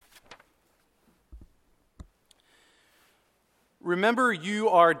Remember, you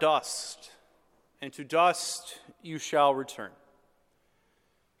are dust, and to dust you shall return.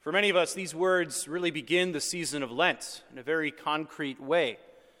 For many of us, these words really begin the season of Lent in a very concrete way.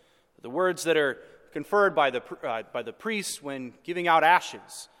 The words that are conferred by the priest when giving out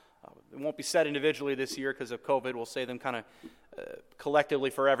ashes. It won't be said individually this year because of COVID. We'll say them kind of collectively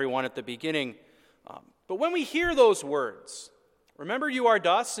for everyone at the beginning. But when we hear those words, remember you are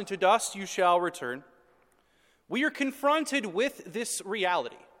dust, and to dust you shall return, we are confronted with this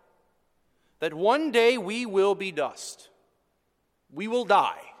reality that one day we will be dust. We will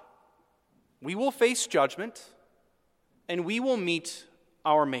die. We will face judgment, and we will meet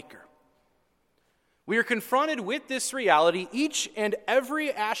our Maker. We are confronted with this reality each and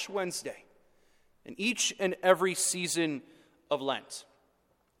every Ash Wednesday and each and every season of Lent.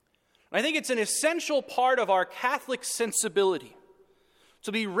 I think it's an essential part of our Catholic sensibility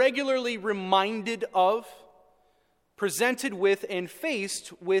to be regularly reminded of, presented with, and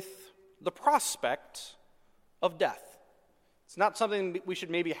faced with the prospect of death. It's not something we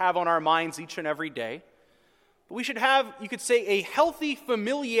should maybe have on our minds each and every day, but we should have, you could say, a healthy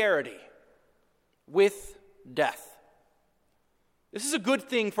familiarity with death. This is a good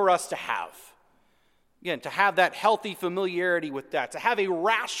thing for us to have. Again, to have that healthy familiarity with death, to have a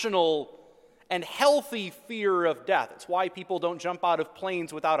rational and healthy fear of death. It's why people don't jump out of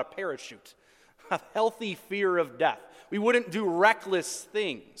planes without a parachute. A healthy fear of death. We wouldn't do reckless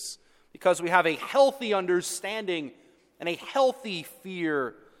things because we have a healthy understanding and a healthy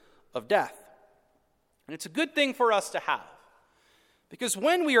fear of death. And it's a good thing for us to have. Because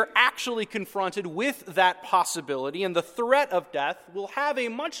when we are actually confronted with that possibility and the threat of death, we'll have a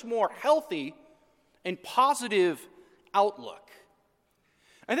much more healthy and positive outlook.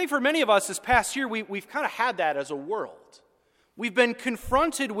 I think for many of us this past year, we've kind of had that as a world. We've been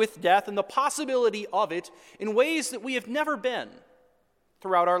confronted with death and the possibility of it in ways that we have never been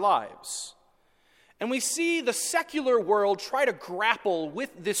throughout our lives. And we see the secular world try to grapple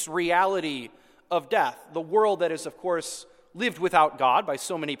with this reality of death, the world that is, of course, lived without God by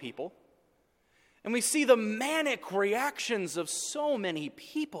so many people. And we see the manic reactions of so many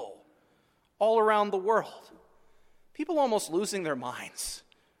people all around the world. People almost losing their minds,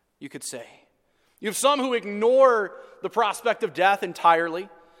 you could say. You have some who ignore the prospect of death entirely,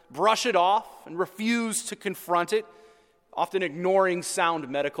 brush it off, and refuse to confront it, often ignoring sound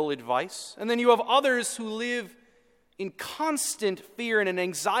medical advice. And then you have others who live in constant fear and an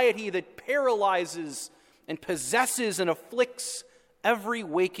anxiety that paralyzes and possesses and afflicts every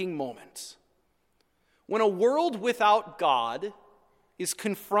waking moment. When a world without God is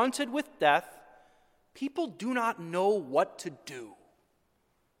confronted with death, people do not know what to do.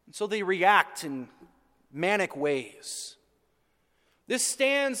 And so they react in manic ways. This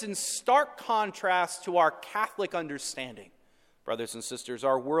stands in stark contrast to our Catholic understanding, brothers and sisters,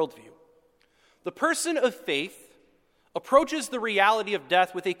 our worldview. The person of faith approaches the reality of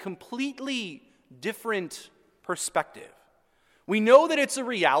death with a completely different perspective. We know that it's a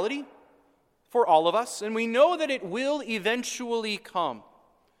reality for all of us, and we know that it will eventually come.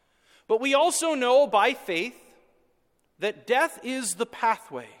 But we also know by faith that death is the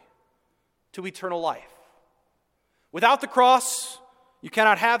pathway to eternal life. Without the cross, you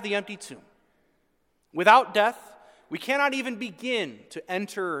cannot have the empty tomb. Without death, we cannot even begin to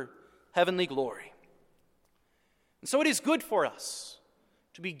enter heavenly glory. And so it is good for us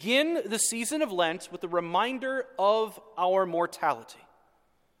to begin the season of Lent with a reminder of our mortality.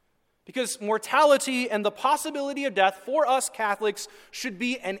 Because mortality and the possibility of death for us Catholics should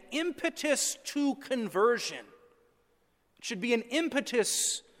be an impetus to conversion. It should be an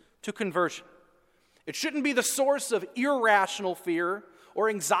impetus to conversion. It shouldn't be the source of irrational fear or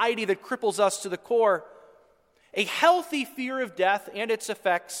anxiety that cripples us to the core. A healthy fear of death and its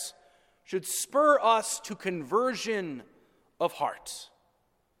effects should spur us to conversion of heart.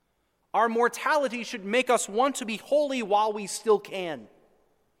 Our mortality should make us want to be holy while we still can,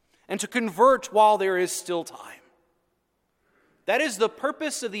 and to convert while there is still time. That is the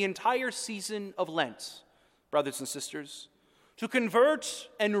purpose of the entire season of Lent, brothers and sisters, to convert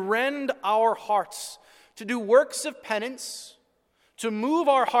and rend our hearts, to do works of penance, to move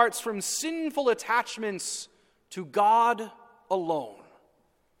our hearts from sinful attachments to God alone.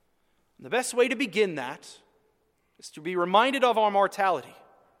 And the best way to begin that is to be reminded of our mortality,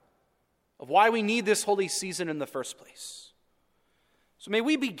 of why we need this holy season in the first place. So may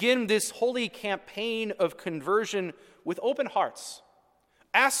we begin this holy campaign of conversion with open hearts,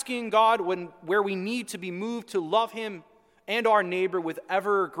 asking God where we need to be moved to love Him and our neighbor with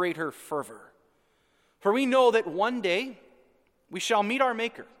ever greater fervor. For we know that one day we shall meet our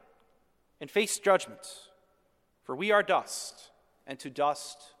Maker and face judgment, for we are dust, and to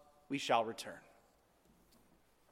dust we shall return.